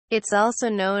It's also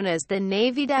known as the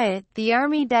Navy diet, the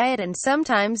Army diet, and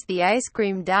sometimes the ice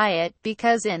cream diet,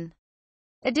 because in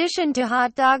addition to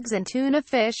hot dogs and tuna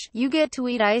fish, you get to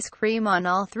eat ice cream on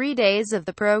all 3 days of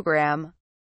the program.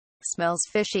 Smells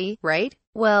fishy, right?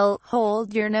 Well,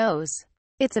 hold your nose.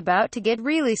 It's about to get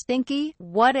really stinky.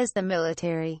 What is the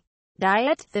military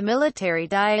diet? The military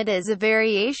diet is a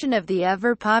variation of the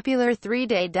ever-popular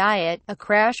 3-day diet, a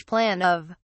crash plan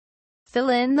of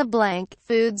fill-in-the-blank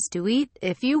foods to eat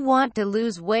if you want to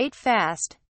lose weight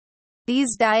fast.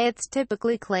 These diets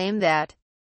typically claim that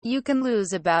you can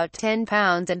lose about 10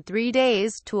 pounds in 3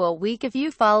 days to a week if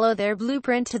you follow their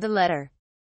blueprint to the letter.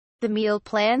 The meal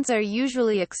plans are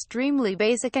usually extremely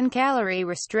basic and calorie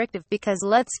restrictive because,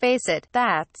 let's face it,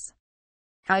 that's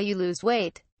how you lose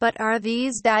weight. But are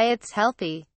these diets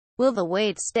healthy? Will the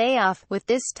weight stay off? With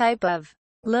this type of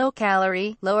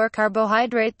low-calorie,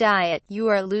 lower-carbohydrate diet, you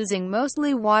are losing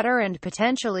mostly water and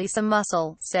potentially some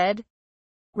muscle, said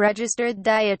registered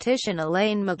dietitian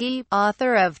Elaine McGee,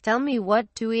 author of Tell Me What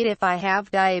to Eat If I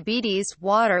Have Diabetes.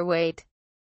 Water weight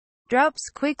drops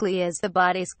quickly as the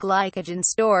body's glycogen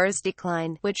stores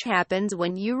decline, which happens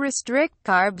when you restrict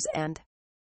carbs and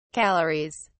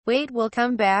calories. Weight will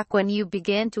come back when you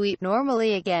begin to eat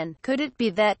normally again. Could it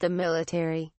be that the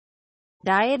military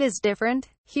diet is different?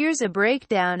 Here's a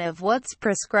breakdown of what's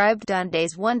prescribed on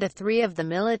days 1 to 3 of the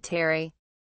military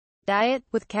diet,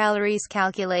 with calories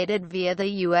calculated via the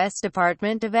U.S.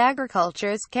 Department of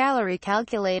Agriculture's calorie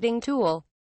calculating tool,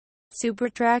 Super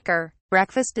Tracker.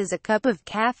 Breakfast is a cup of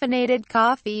caffeinated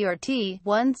coffee or tea,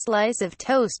 1 slice of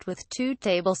toast with 2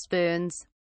 tablespoons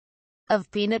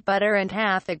of peanut butter and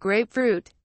half a grapefruit.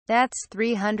 That's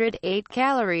 308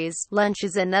 calories. Lunch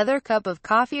is another cup of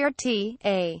coffee or tea,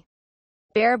 a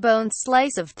bare-bones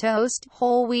slice of toast,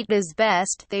 whole wheat is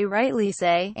best, they rightly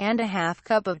say, and a half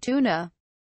cup of tuna.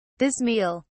 This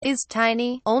meal is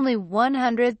tiny, only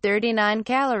 139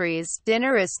 calories.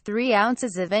 Dinner is 3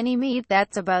 ounces of any meat,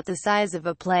 that's about the size of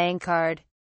a playing card.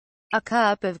 A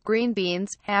cup of green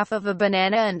beans, half of a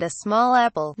banana and a small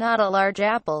apple, not a large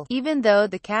apple, even though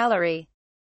the calorie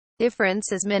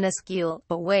difference is minuscule.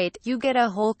 But wait, you get a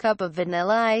whole cup of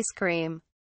vanilla ice cream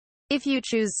if you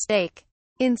choose steak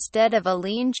instead of a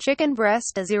lean chicken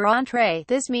breast as your entree.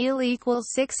 This meal equals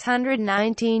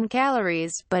 619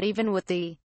 calories, but even with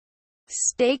the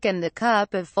steak and the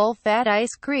cup of full-fat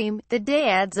ice cream, the day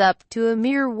adds up to a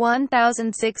mere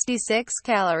 1,066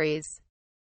 calories.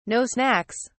 No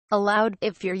snacks allowed.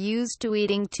 If you're used to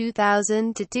eating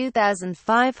 2,000 to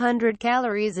 2,500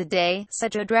 calories a day,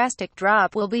 such a drastic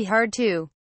drop will be hard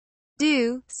to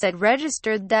do, said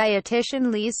registered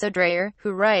dietitian Lisa Dreyer,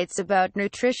 who writes about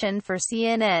nutrition for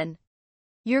CNN.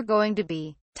 You're going to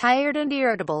be tired and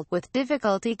irritable, with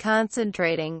difficulty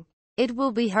concentrating. It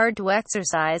will be hard to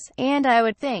exercise, and I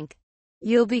would think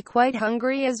you'll be quite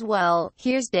hungry as well.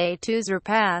 Here's day 2's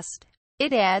repast.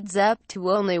 It adds up to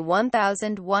only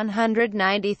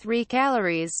 1,193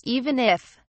 calories, even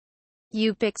if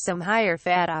you pick some higher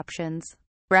fat options.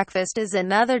 Breakfast is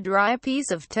another dry piece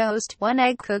of toast, 1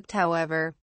 egg cooked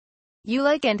however you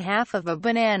like, and half of a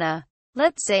banana.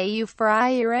 Let's say you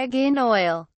fry your egg in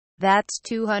oil. That's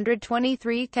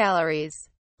 223 calories.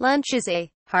 Lunch is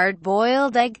a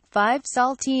hard-boiled egg, 5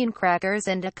 saltine crackers,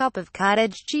 and a cup of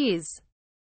cottage cheese.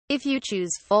 If you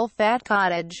choose full-fat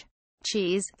cottage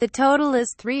cheese, the total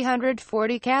is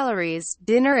 340 calories.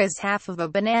 Dinner is half of a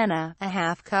banana, a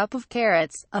half cup of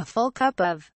carrots, a full cup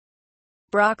of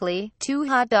broccoli, 2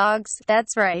 hot dogs,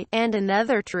 that's right, and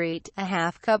another treat, a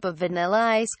half cup of vanilla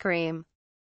ice cream.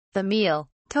 The meal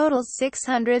totals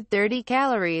 630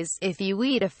 calories if you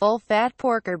eat a full-fat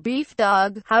pork or beef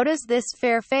dog. How does this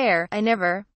fare? I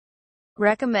never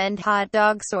recommend hot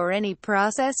dogs or any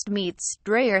processed meats,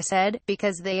 Dreyer said,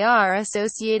 because they are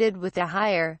associated with a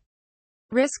higher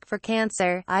risk for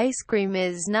cancer. Ice cream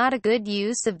is not a good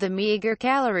use of the meager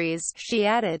calories, she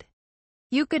added.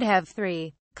 You could have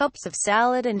 3 cups of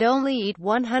salad and only eat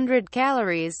 100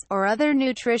 calories, or other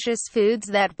nutritious foods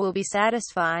that will be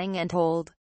satisfying and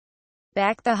hold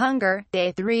back the hunger.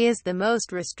 Day 3 is the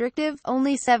most restrictive,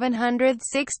 only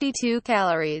 762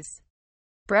 calories.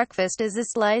 Breakfast is a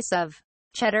slice of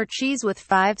cheddar cheese with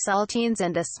 5 saltines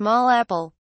and a small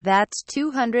apple. That's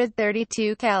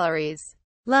 232 calories.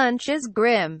 Lunch is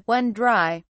grim, 1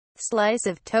 dry slice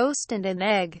of toast and an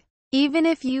egg. Even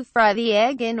if you fry the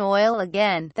egg in oil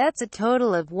again, that's a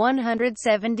total of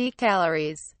 170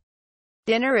 calories.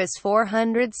 Dinner is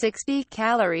 460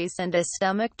 calories and a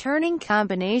stomach-turning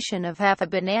combination of half a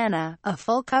banana, a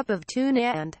full cup of tuna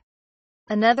and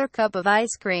another cup of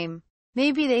ice cream.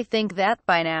 Maybe they think that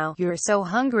by now, you're so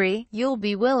hungry, you'll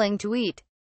be willing to eat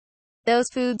those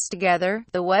foods together.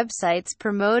 The websites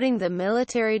promoting the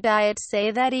military diet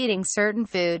say that eating certain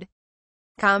food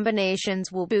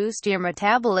combinations will boost your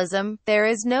metabolism. There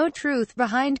is no truth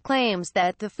behind claims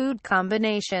that the food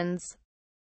combinations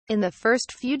in the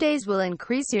first few days will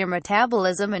increase your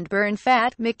metabolism and burn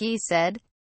fat, Mickey said.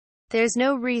 There's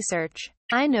no research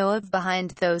I know of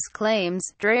behind those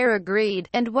claims, Dreyer agreed.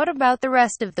 And what about the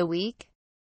rest of the week?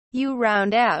 You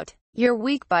round out your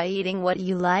week by eating what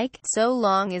you like, so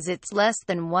long as it's less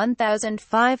than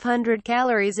 1,500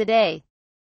 calories a day.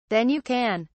 Then you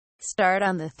can start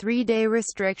on the 3-day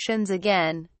restrictions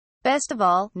again. Best of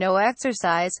all, no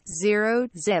exercise, zero,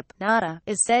 zip, nada,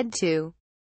 is said to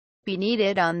be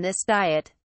needed on this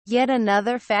diet. Yet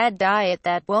another fad diet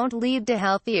that won't lead to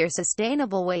healthy or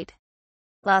sustainable weight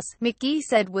loss, Mickey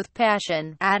said with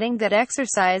passion, adding that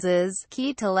exercise is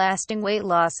key to lasting weight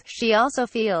loss. She also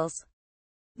feels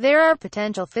there are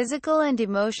potential physical and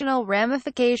emotional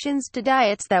ramifications to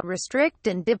diets that restrict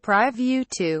and deprive you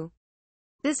to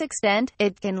this extent.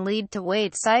 It can lead to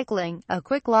weight cycling, a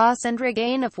quick loss and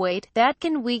regain of weight that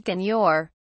can weaken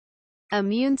your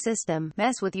immune system,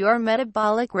 mess with your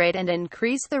metabolic rate, and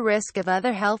increase the risk of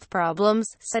other health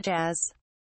problems, such as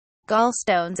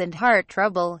gallstones and heart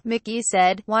trouble, Mickey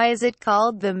said. Why is it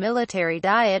called the military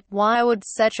diet? Why would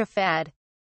such a fad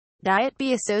diet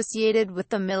be associated with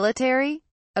the military?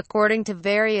 According to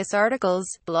various articles,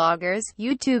 bloggers,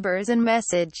 YouTubers, and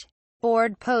message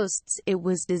board posts, it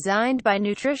was designed by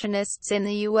nutritionists in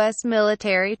the U.S.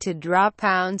 military to drop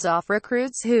pounds off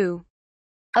recruits who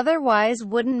otherwise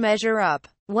wouldn't measure up.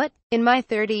 What, in my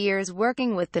 30 years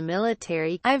working with the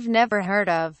military, I've never heard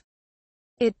of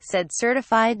it, said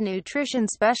certified nutrition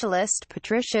specialist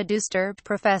Patricia Duster,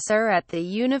 professor at the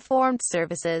Uniformed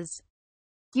Services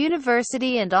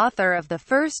University and author of the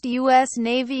first U.S.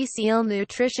 Navy SEAL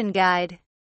Nutrition Guide.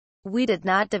 We did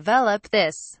not develop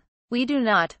this. We do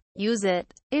not use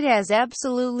it. It has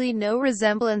absolutely no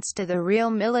resemblance to the real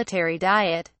military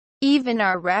diet. Even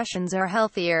our rations are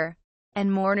healthier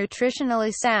and more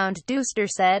nutritionally sound, Duster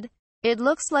said. It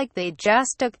looks like they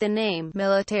just took the name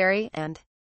military and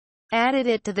added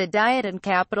it to the diet and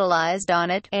capitalized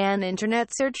on it. An internet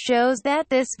search shows that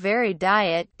this very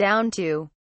diet, down to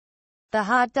the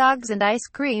hot dogs and ice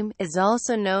cream, is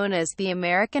also known as the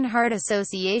American Heart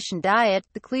Association diet,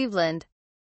 the Cleveland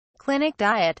Clinic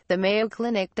diet, the Mayo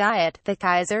Clinic diet, the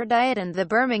Kaiser diet, and the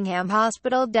Birmingham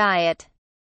Hospital diet.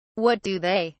 What do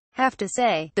they have to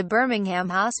say? The Birmingham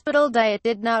Hospital diet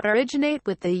did not originate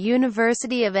with the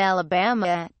University of Alabama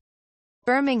at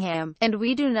Birmingham, and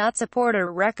we do not support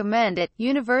or recommend it,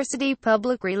 University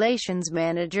Public Relations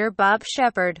Manager Bob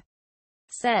Shepard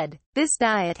said. This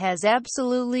diet has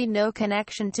absolutely no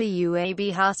connection to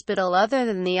UAB Hospital other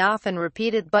than the often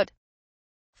repeated but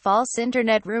false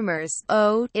internet rumors.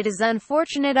 Oh, it is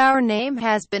unfortunate our name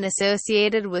has been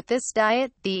associated with this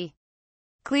diet, the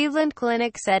Cleveland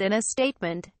Clinic said in a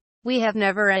statement. We have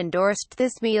never endorsed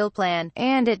this meal plan,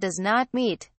 and it does not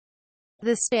meet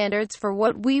the standards for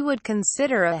what we would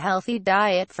consider a healthy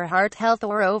diet for heart health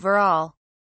or overall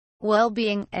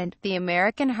well-being, and the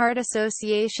American Heart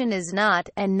Association is not,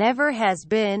 and never has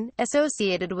been,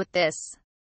 associated with this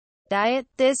diet.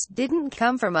 This didn't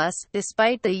come from us,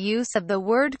 despite the use of the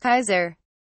word Kaiser.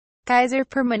 Kaiser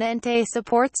Permanente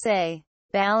supports a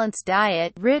balanced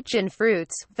diet, rich in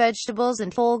fruits, vegetables,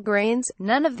 and whole grains.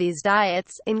 None of these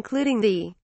diets, including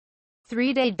the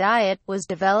 3-day diet, was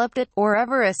developed at, or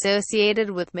ever associated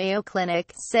with Mayo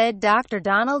Clinic, said Dr.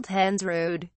 Donald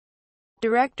Hensrud,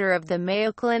 director of the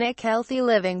Mayo Clinic Healthy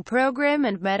Living Program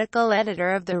and medical editor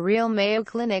of the Real Mayo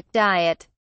Clinic Diet.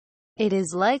 It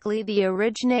is likely the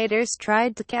originators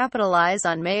tried to capitalize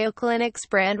on Mayo Clinic's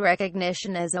brand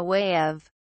recognition as a way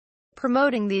of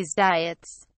promoting these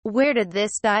diets. Where did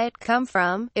this diet come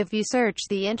from? If you search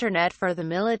the internet for the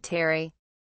military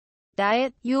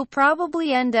diet, you'll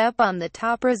probably end up on the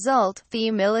top result,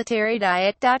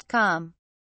 themilitarydiet.com.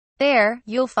 There,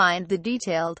 you'll find the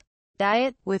detailed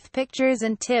diet, with pictures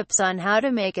and tips on how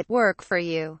to make it work for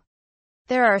you.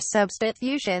 There are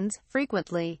substitutions,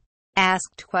 frequently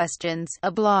asked questions,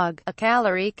 a blog, a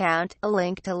calorie count, a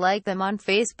link to like them on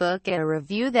Facebook, and a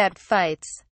review that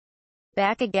fights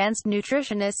back against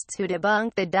nutritionists who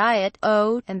debunk the diet.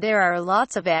 Oh, and there are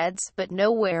lots of ads, but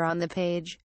nowhere on the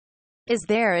page is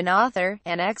there an author,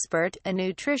 an expert, a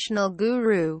nutritional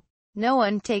guru. No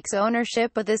one takes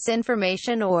ownership of this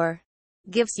information or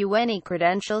gives you any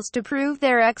credentials to prove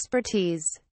their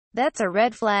expertise. That's a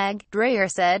red flag, Dreyer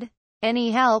said.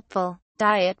 Any helpful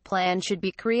diet plan should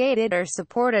be created or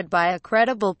supported by a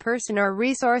credible person or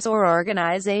resource or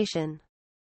organization.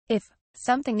 If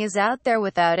Something is out there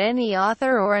without any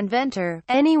author or inventor.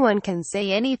 Anyone can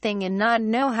say anything and not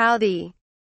know how the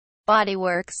body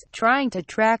works. Trying to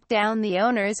track down the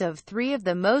owners of 3 of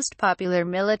the most popular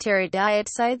military diet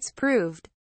sites proved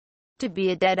to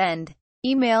be a dead end.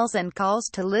 Emails and calls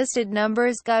to listed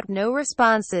numbers got no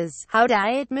responses. How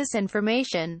diet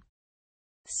misinformation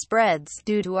spreads.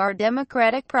 Due to our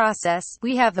democratic process,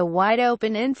 we have a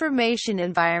wide-open information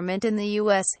environment in the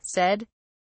U.S., said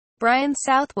Brian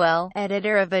Southwell,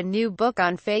 editor of a new book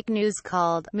on fake news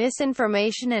called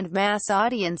Misinformation and Mass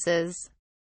Audiences.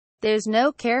 There's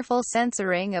no careful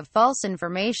censoring of false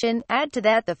information. Add to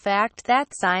that the fact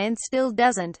that science still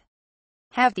doesn't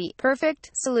have the perfect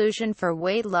solution for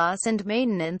weight loss and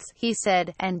maintenance, he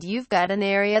said, and you've got an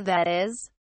area that is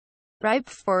ripe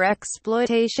for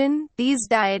exploitation. These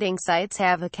dieting sites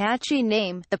have a catchy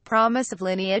name, the promise of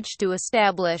lineage to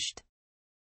established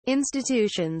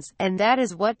institutions, and that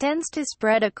is what tends to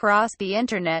spread across the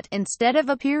internet instead of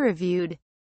a peer-reviewed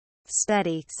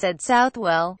study, said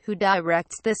Southwell, who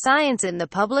directs the Science in the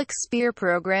Public Sphere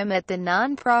program at the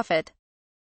non-profit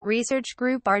research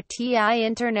group RTI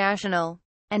International.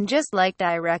 And just like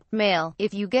direct mail,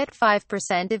 if you get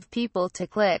 5% of people to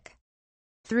click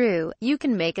through, you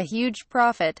can make a huge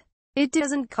profit. It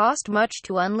doesn't cost much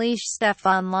to unleash stuff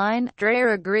online, Dreyer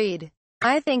agreed.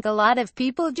 I think a lot of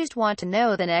people just want to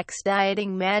know the next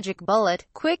dieting magic bullet,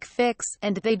 quick fix,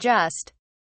 and they just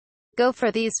go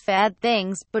for these fad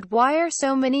things. But why are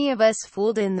so many of us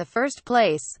fooled in the first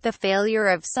place? The failure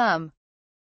of some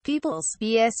people's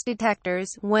BS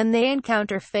detectors when they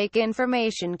encounter fake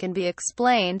information can be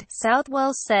explained,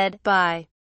 Southwell said, by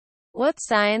what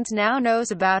science now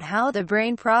knows about how the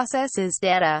brain processes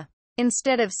data.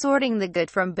 Instead of sorting the good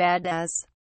from bad as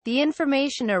the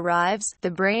information arrives, the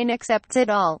brain accepts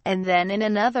it all, and then in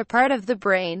another part of the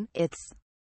brain, it's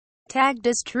tagged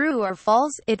as true or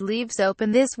false. It leaves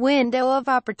open this window of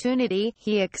opportunity,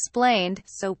 he explained,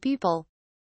 so people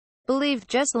believe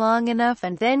just long enough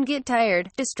and then get tired,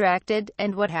 distracted,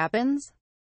 and what happens?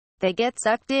 They get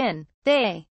sucked in.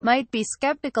 They might be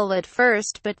skeptical at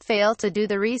first but fail to do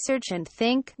the research and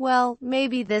think, well,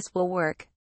 maybe this will work.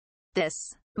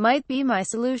 This might be my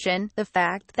solution. The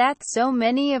fact that so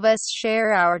many of us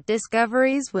share our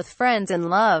discoveries with friends and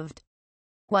loved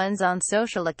ones on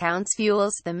social accounts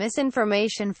fuels the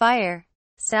misinformation fire.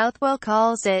 Southwell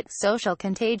calls it social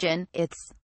contagion.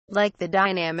 It's like the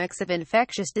dynamics of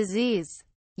infectious disease.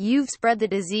 You've spread the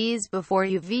disease before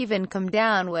you've even come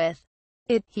down with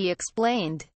it, he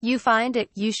explained. You find it,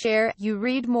 you share, you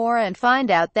read more and find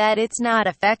out that it's not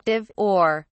effective,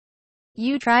 or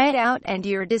you try it out and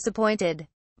you're disappointed.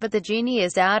 But the genie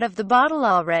is out of the bottle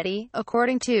already,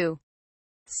 according to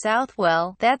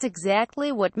Southwell. That's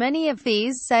exactly what many of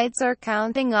these sites are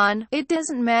counting on. It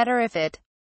doesn't matter if it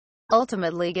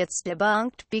ultimately gets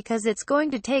debunked, because it's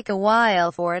going to take a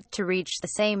while for it to reach the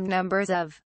same numbers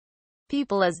of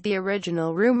people as the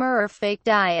original rumor or fake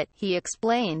diet, he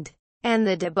explained. And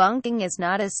the debunking is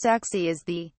not as sexy as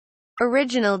the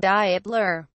original diet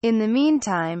lure. In the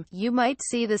meantime, you might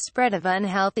see the spread of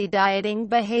unhealthy dieting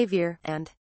behavior, and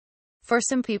for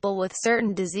some people with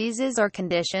certain diseases or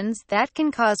conditions, that can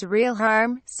cause real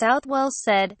harm, Southwell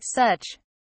said, such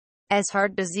as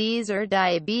heart disease or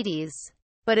diabetes.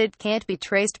 But it can't be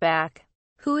traced back.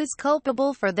 Who is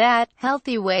culpable for that?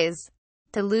 Healthy ways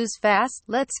to lose fast?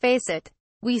 Let's face it,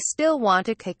 we still want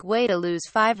to kick weight to lose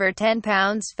 5 or 10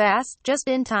 pounds fast, just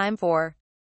in time for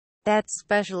that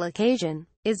special occasion.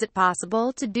 Is it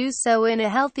possible to do so in a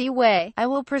healthy way? I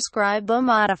will prescribe a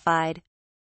modified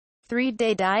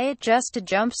 3-day diet just to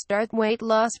jumpstart weight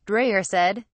loss, Dreyer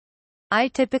said. I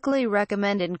typically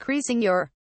recommend increasing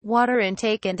your water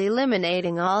intake and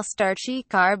eliminating all starchy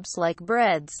carbs like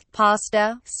breads,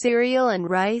 pasta, cereal and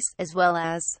rice, as well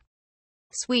as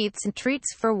sweets and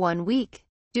treats for 1 week.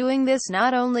 Doing this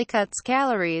not only cuts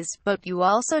calories, but you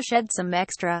also shed some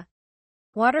extra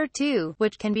water too,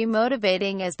 which can be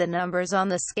motivating as the numbers on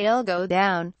the scale go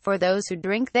down. For those who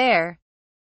drink their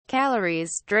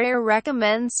calories, Dreyer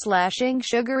recommends slashing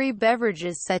sugary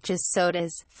beverages such as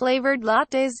sodas, flavored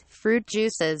lattes, fruit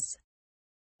juices,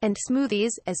 and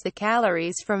smoothies, as the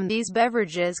calories from these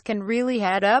beverages can really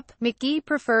add up. McGee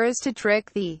prefers to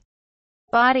trick the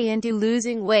body into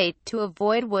losing weight to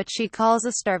avoid what she calls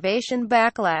a starvation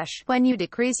backlash. When you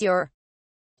decrease your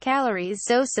calories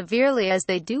so severely as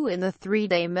they do in the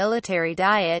 3-day military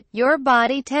diet, your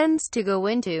body tends to go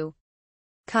into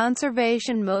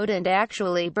conservation mode and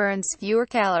actually burns fewer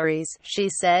calories, she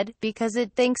said, because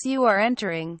it thinks you are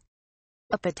entering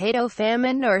a potato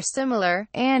famine or similar,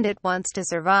 and it wants to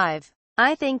survive.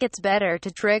 I think it's better to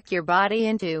trick your body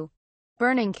into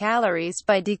burning calories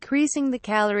by decreasing the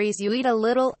calories you eat a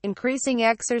little, increasing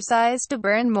exercise to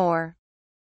burn more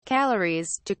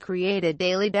calories, to create a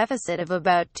daily deficit of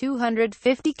about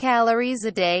 250 calories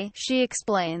a day, she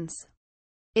explains.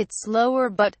 It's slower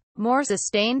but more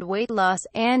sustained weight loss,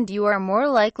 and you are more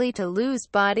likely to lose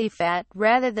body fat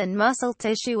rather than muscle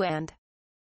tissue and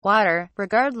water,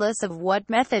 regardless of what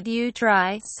method you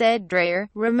try, said Dreyer.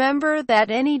 Remember that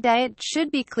any diet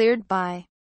should be cleared by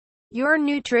your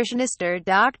nutritionist or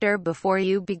doctor before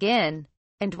you begin.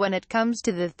 And when it comes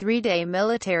to the 3-day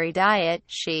military diet,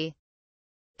 she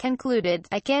concluded,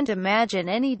 I can't imagine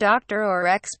any doctor or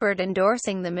expert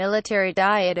endorsing the military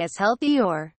diet as healthy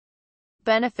or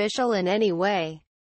beneficial in any way.